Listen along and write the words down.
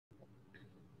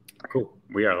Cool.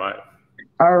 We are live.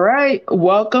 All right,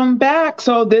 welcome back.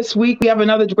 So this week we have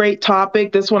another great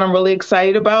topic. This one I'm really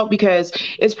excited about because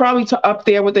it's probably up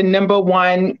there with the number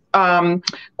one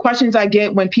questions I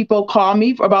get when people call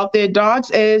me about their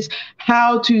dogs is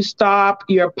how to stop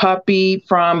your puppy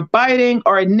from biting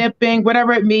or nipping,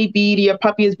 whatever it may be. Your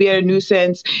puppy is being a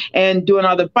nuisance and doing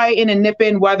all the biting and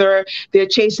nipping, whether they're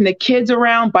chasing the kids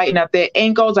around, biting at their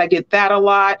ankles. I get that a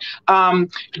lot.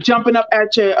 Jumping up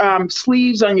at your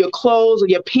sleeves on your clothes or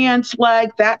your pants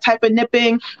leg, that type of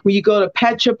nipping. When you go to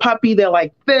pet your puppy, they're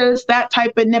like this, that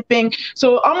type of nipping.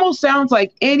 So it almost sounds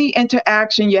like any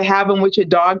interaction you're having with your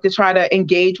dog to try to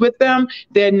engage with them,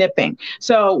 they're nipping.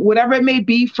 So whatever it may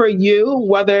be for you,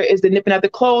 whether it's the nipping at the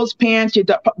clothes, pants, your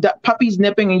puppy's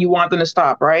nipping and you want them to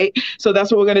stop, right? So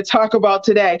that's what we're going to talk about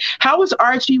today. How was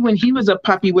Archie when he was a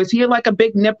puppy? Was he like a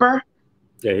big nipper?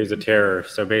 Yeah, he was a terror.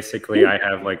 So basically, I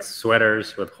have like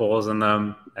sweaters with holes in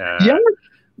them. Yeah.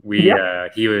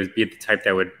 He would be the type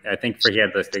that would, I think, he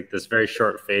had this very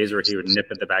short phase where he would nip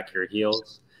at the back of your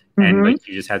heels, and like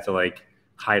you just had to like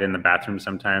hide in the bathroom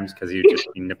sometimes because he would just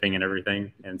be nipping and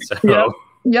everything. And so,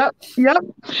 Yep.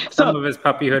 Some of his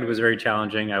puppyhood was very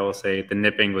challenging. I will say the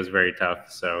nipping was very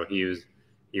tough. So he was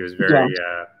very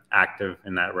active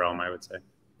in that realm, I would say.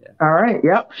 Yeah. All right.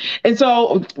 Yep. And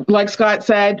so, like Scott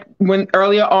said, when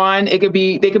earlier on, they could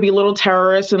be a little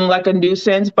terrorist and like a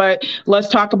nuisance, but let's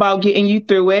talk about getting you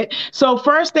through it. So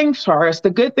first things first,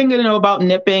 the good thing to know about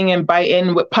nipping and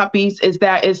biting with puppies is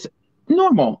that it's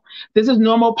normal. This is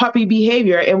normal puppy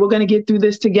behavior, and we're going to get through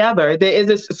this together. There is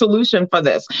a solution for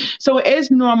this. So it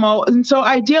is normal. And so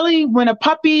ideally, when a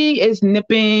puppy is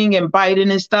nipping and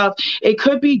biting and stuff, it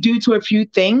could be due to a few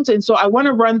things. And so I want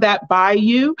to run that by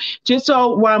you, just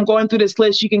so while I'm going through this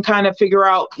list, you can kind of figure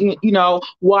out,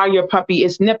 why your puppy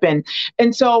is nipping.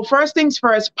 And so first things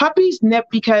first, puppies nip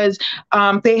because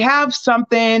they have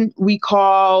something we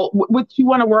call, which you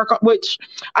want to work on, which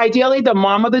ideally the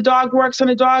mom of the dog works on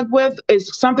the dog with,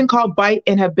 is something called bite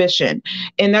inhibition.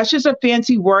 And that's just a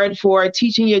fancy word for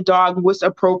teaching your dog what's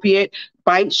appropriate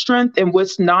bite strength and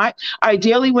what's not.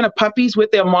 Ideally, when a puppy's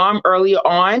with their mom earlier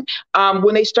on,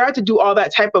 when they start to do all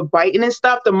that type of biting and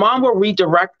stuff, the mom will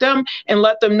redirect them and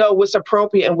let them know what's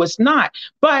appropriate and what's not.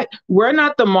 But we're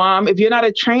not the mom. If you're not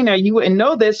a trainer, you wouldn't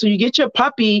know this. So you get your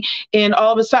puppy and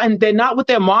all of a sudden they're not with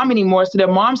their mom anymore. So their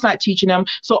mom's not teaching them.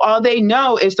 So all they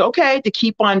know is okay to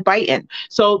keep on biting.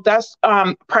 So that's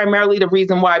primarily the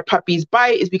reason why puppies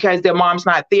bite, is because their mom's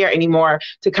not there anymore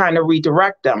to kind of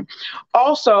redirect them.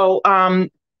 Also,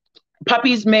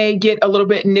 puppies may get a little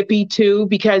bit nippy too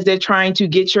because they're trying to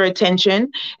get your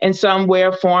attention in some way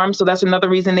or form. So that's another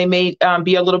reason they may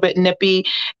be a little bit nippy.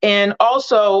 And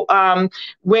also,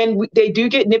 when they do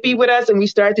get nippy with us and we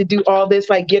start to do all this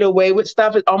like get away with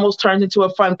stuff, it almost turns into a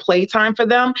fun playtime for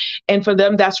them. And for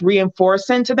them, that's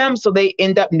reinforcing to them. So they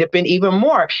end up nipping even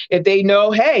more. If they know,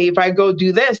 hey, if I go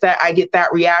do this, that I get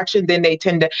that reaction, then they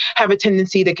tend to have a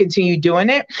tendency to continue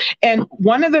doing it. And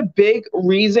one of the big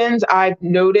reasons I've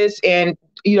noticed and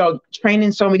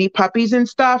training so many puppies and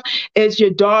stuff is your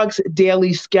dog's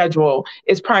daily schedule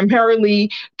is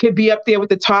primarily could be up there with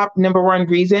the top number one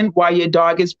reason why your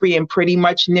dog is being pretty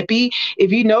much nippy.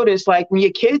 If you notice, like when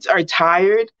your kids are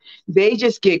tired, they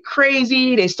just get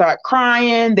crazy, they start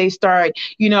crying, they start,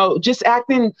 just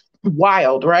acting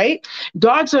wild, right?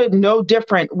 Dogs are no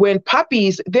different. When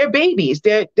puppies, they're babies,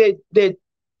 they're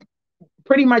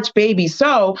pretty much babies.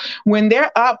 So when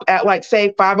they're up at like,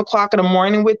 say, 5 o'clock in the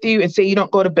morning with you and say you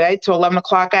don't go to bed till 11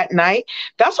 o'clock at night,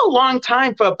 that's a long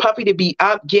time for a puppy to be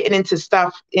up, getting into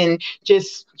stuff and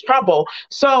just trouble.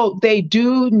 So they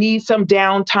do need some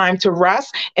downtime to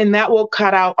rest, and that will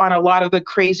cut out on a lot of the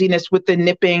craziness with the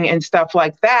nipping and stuff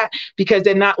like that, because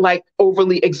they're not like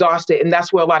overly exhausted. And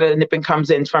that's where a lot of the nipping comes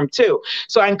in from too.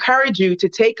 So I encourage you to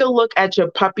take a look at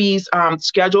your puppy's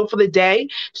schedule for the day,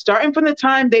 starting from the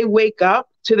time they wake up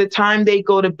to the time they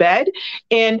go to bed,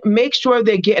 and make sure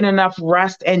they're getting enough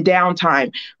rest and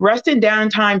downtime. Rest and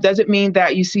downtime doesn't mean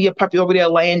that you see a puppy over there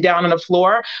laying down on the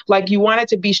floor. Like, you want it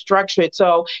to be structured.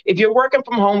 So if you're working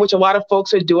from home, which a lot of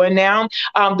folks are doing now,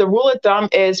 the rule of thumb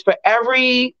is for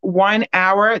every 1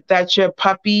 hour that your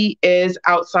puppy is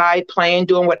outside playing,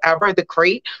 doing whatever, the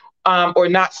crate, or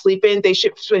not sleeping, they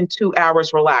should spend 2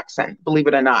 hours relaxing, believe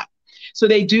it or not. So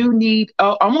they do need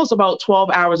almost about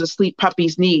 12 hours of sleep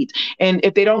puppies need. And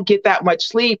if they don't get that much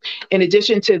sleep, in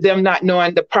addition to them not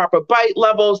knowing the proper bite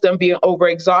levels, them being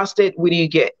overexhausted, what do you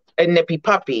get? A nippy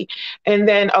puppy. And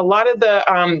then a lot of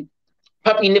the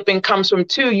puppy nipping comes from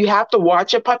too, you have to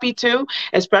watch a puppy too,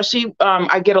 especially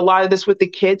I get a lot of this with the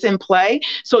kids in play.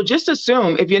 So just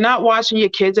assume if you're not watching your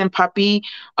kids and puppy,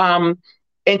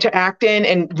 interacting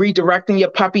and redirecting your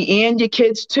puppy and your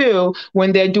kids too,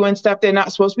 when they're doing stuff they're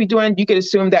not supposed to be doing, you could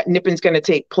assume that nipping's going to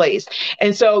take place.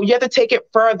 And so you have to take it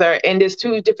further. And there's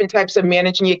two different types of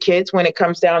managing your kids when it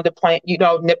comes down to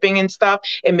nipping and stuff,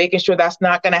 and making sure that's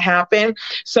not going to happen.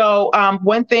 So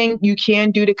one thing you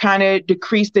can do to kind of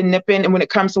decrease the nipping, and when it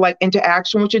comes to like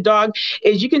interaction with your dog,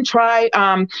 is you can try,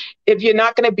 if you're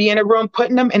not going to be in a room,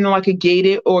 putting them in like a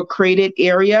gated or crated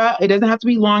area. It doesn't have to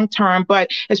be long term, but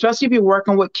especially if you're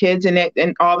working with kids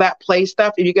and all that play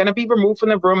stuff, if you're going to be removed from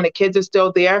the room and the kids are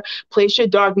still there, place your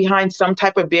dog behind some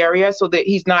type of barrier so that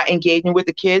he's not engaging with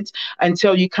the kids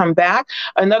until you come back.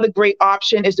 Another great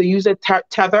option is to use a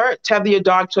tether your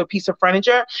dog to a piece of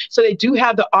furniture, so they do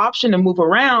have the option to move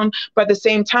around. But at the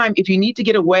same time, if you need to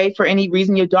get away for any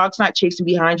reason, your dog's not chasing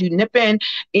behind you, nipping,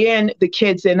 and the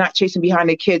kids, they're not chasing behind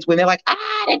the kids. When they're like,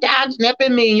 the dog's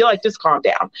nipping me, and you're like, just calm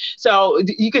down. So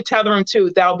you could tether them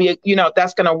too. That'll be,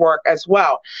 that's going to work as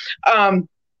well.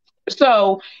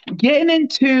 So getting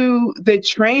into the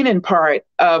training part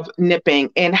of nipping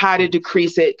and how to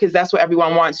decrease it, because that's what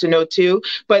everyone wants to know too.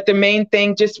 But the main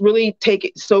thing, just really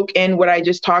soak in what I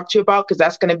just talked to you about, because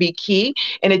that's going to be key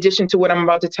in addition to what I'm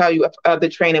about to tell you of the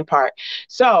training part.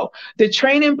 So the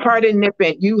training part of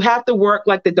nipping, you have to work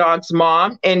like the dog's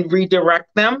mom and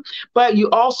redirect them, but you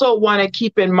also want to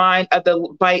keep in mind at the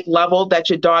bite level that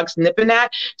your dog's nipping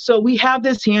at. So we have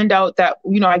this handout that,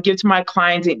 I give to my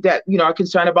clients that, are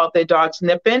concerned about their dog's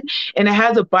nipping, and it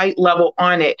has a bite level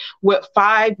on it, with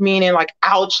 5 meaning like,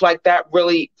 ouch, like that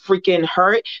really freaking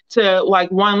hurt, to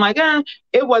like 1, like,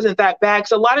 it wasn't that bad.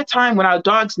 Because a lot of time when our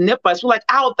dogs nip us, we're like,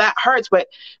 ow, that hurts, but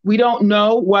we don't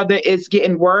know whether it's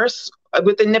getting worse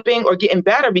with the nipping or getting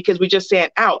better, because we're just saying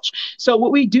ouch. So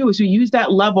what we do is we use that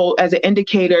level as an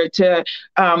indicator to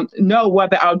know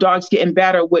whether our dog's getting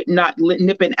better with not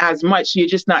nipping as much. So you're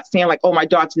just not saying like, oh, my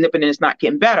dog's nipping and it's not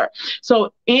getting better.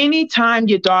 So anytime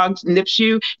your dog nips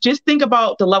you, just think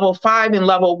about the level 5 and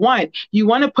level 1. You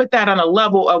want to put that on a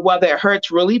level of whether it hurts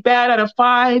really bad at a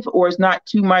 5 or it's not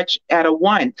too much at a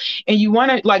 1. And you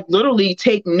want to like literally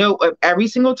take note of every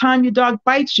single time your dog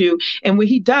bites you. And when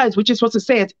he does, what you're supposed to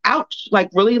say is ouch,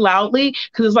 like really loudly,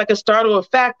 because it's like a startle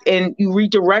effect, and you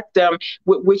redirect them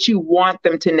with which you want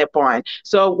them to nip on.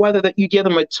 So whether that you give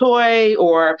them a toy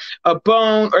or a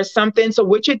bone or something. So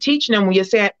what you're teaching them when you're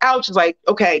saying ouch is like,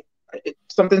 okay,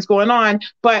 something's going on,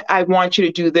 but I want you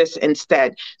to do this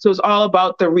instead. So it's all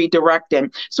about the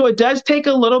redirecting. So it does take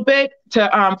a little bit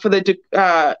to for the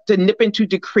nipping to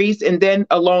decrease and then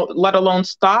let alone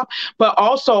stop. But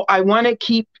also I want to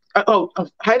keep, how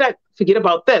did I forget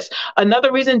about this?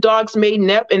 Another reason dogs may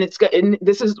nip, and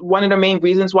this is one of the main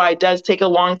reasons why it does take a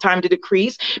long time to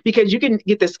decrease, because you can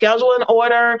get the schedule in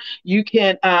order, you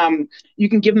can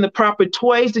give them the proper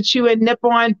toys to chew and nip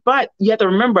on, but you have to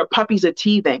remember puppies are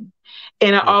teething.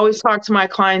 And I always talk to my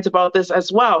clients about this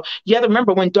as well. You have to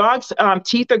remember, when dogs'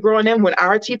 teeth are growing in, when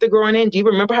our teeth are growing in, do you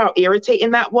remember how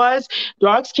irritating that was?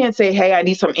 Dogs can't say, hey, I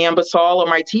need some Ambisol or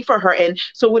my teeth are hurting.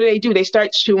 So what do? They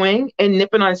start chewing and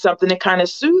nipping on something to kind of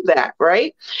soothe that,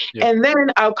 right? Yeah. And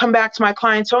then I'll come back to my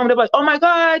clients home and they're like, oh my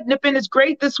God, nipping is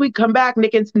great this week. Come back,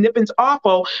 nipping's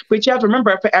awful. But you have to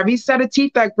remember, for every set of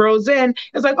teeth that grows in,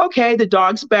 it's like, okay, the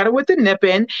dog's better with the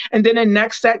nipping. And then the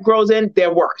next set grows in,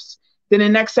 they're worse. Then the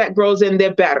next set grows in,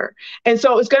 they're better. And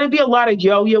so it's going to be a lot of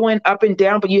yo-yoing up and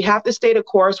down, but you have to stay the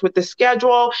course with the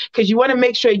schedule, because you want to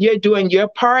make sure you're doing your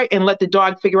part and let the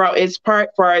dog figure out its part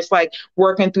as far as like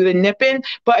working through the nipping.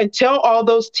 But until all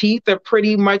those teeth are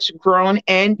pretty much grown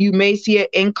in, you may see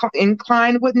an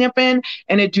incline with nipping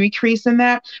and a decrease in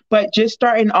that. But just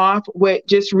starting off with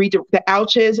just the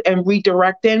ouches and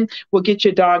redirecting will get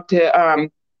your dog to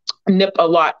nip a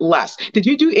lot less. Did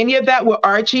you do any of that with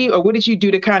Archie, or what did you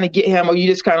do to kind of get him, or you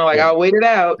just kind of like, I'll wait it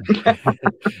out?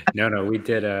 No, we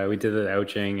did the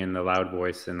ouching and the loud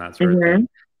voice and that sort of thing.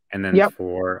 And then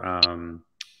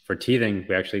for teething,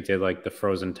 we actually did like the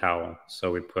frozen towel.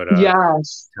 So we put a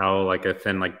towel, like a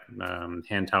thin like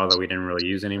hand towel that we didn't really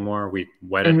use anymore. We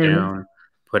wet it down,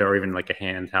 put it, or even like a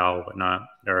hand towel, whatnot,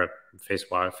 or a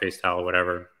face towel,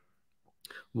 whatever.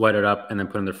 Wet it up and then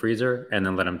put in the freezer and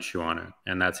then let them chew on it.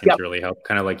 And that seems to really help.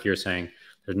 Kind of like you're saying,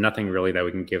 there's nothing really that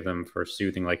we can give them for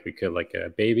soothing like we could like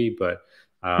a baby, but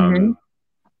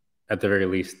at the very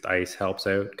least, ice helps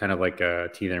out, kind of like a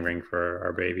teething ring for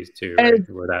our babies too, right?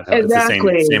 Where that helps.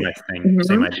 Exactly. It's the same thing,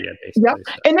 same idea basically. Yep.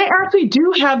 So. And they actually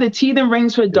do have the teething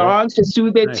rings for dogs to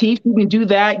soothe their teeth. You can do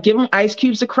that. Give them ice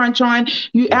cubes to crunch on.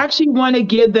 You actually want to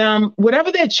give them whatever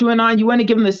they're chewing on. You want to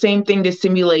give them the same thing to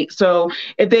simulate. So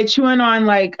if they're chewing on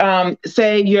like,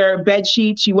 say your bed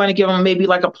sheets, you want to give them maybe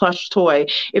like a plush toy.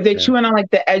 If they're chewing on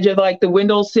like the edge of like the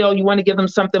windowsill, you want to give them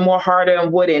something more harder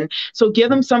and wooden. So give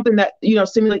them something that, you know,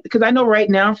 simulate. Because I know right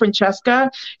now,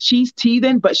 Francesca, she's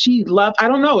teething, but she loves, I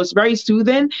don't know, it's very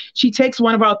soothing. She takes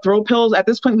one of our throw pills. At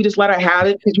this point, we just let her have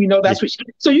it because we know that's what she,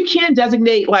 so you can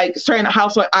designate like certain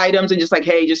household items and just like,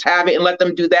 hey, just have it and let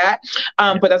them do that.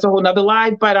 But that's a whole nother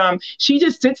lie. But she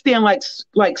just sits there and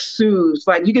like soothes.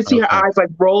 Like you can see her eyes like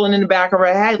rolling in the back of her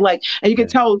head. Like, and you can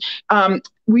tell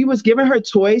we was giving her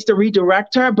toys to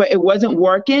redirect her, but it wasn't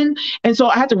working. And so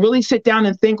I had to really sit down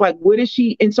and think like, what is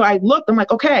she? And so I looked, I'm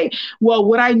like, okay, well,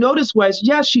 what I noticed was,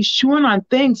 yes, she's chewing on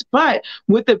things, but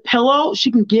with the pillow,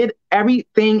 she can get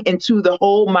everything into the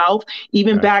whole mouth,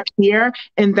 even back here.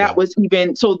 And that was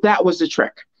so that was the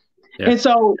trick. And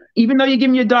so even though you're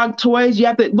giving your dog toys, you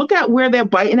have to look at where they're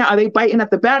biting at. Are they biting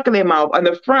at the back of their mouth, on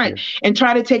the front? And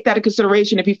try to take that into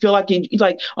consideration if you feel like you're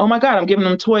like, oh my God, I'm giving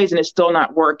them toys and it's still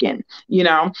not working, you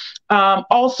know?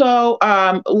 Also,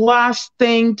 last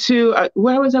thing too,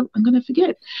 where was I? I'm going to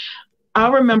forget.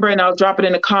 I'll remember and I'll drop it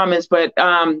in the comments, but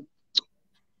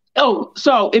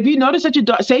so if you notice that your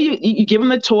dog, say you give them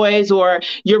the toys or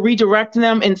you're redirecting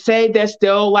them and say they're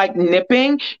still like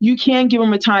nipping, you can give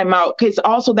them a timeout because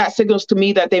also that signals to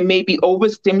me that they may be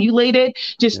overstimulated,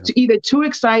 just either too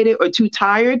excited or too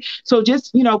tired. So just,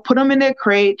 you know, put them in their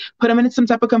crate, put them in some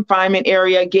type of confinement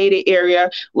area, gated area,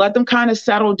 let them kind of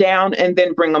settle down and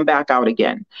then bring them back out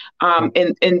again.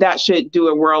 And that should do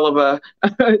a whirl of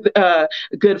a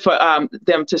good for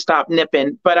them to stop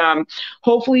nipping. But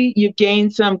hopefully you've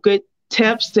gained some good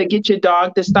tips to get your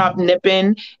dog to stop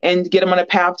nipping and get them on a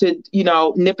path to, you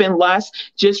know, nipping less.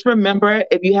 Just remember,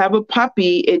 if you have a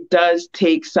puppy, it does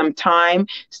take some time.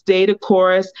 Stay the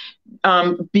course.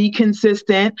 Be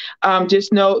consistent.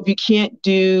 Just know if you can't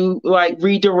do like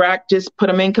redirect, just put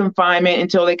them in confinement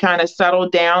until they kind of settle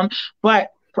down.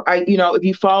 But you know, if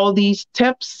you follow these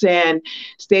tips and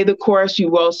stay the course, you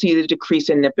will see the decrease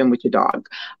in nipping with your dog.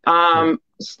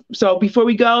 So before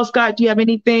we go, Scott, do you have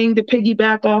anything to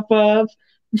piggyback off of?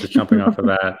 Just jumping off of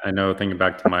that, I know thinking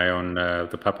back to my own,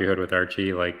 the puppyhood with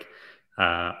Archie, like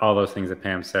all those things that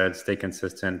Pam said, stay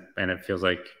consistent. And it feels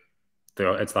like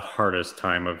it's the hardest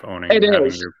time of owning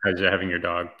having your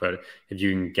dog. But if you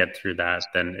can get through that,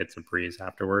 then it's a breeze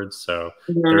afterwards. So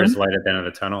there is light at the end of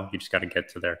the tunnel. You just got to get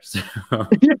to there. So.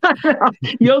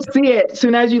 You'll see it as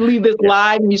soon as you leave this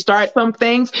live and you start some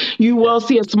things. You will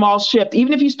see a small shift.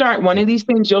 Even if you start one of these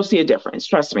things, you'll see a difference.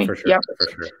 Trust me. For sure.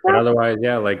 For sure. But otherwise,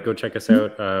 like go check us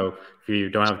out. If you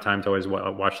don't have time to always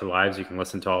watch the lives, you can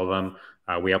listen to all of them.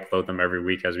 We upload them every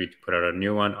week as we put out a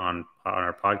new one on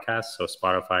our podcast. So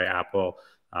Spotify, Apple,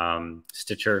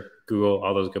 Stitcher, Google,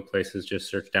 all those good places.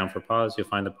 Just search down for Paws. You'll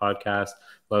find the podcast.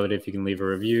 Love it if you can leave a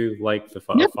review,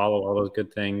 follow all those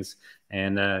good things.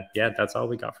 And that's all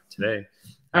we got for today.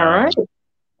 All right.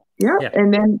 Yeah.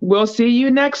 And then we'll see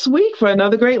you next week for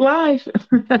another great live.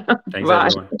 Thanks,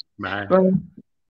 everyone. Bye.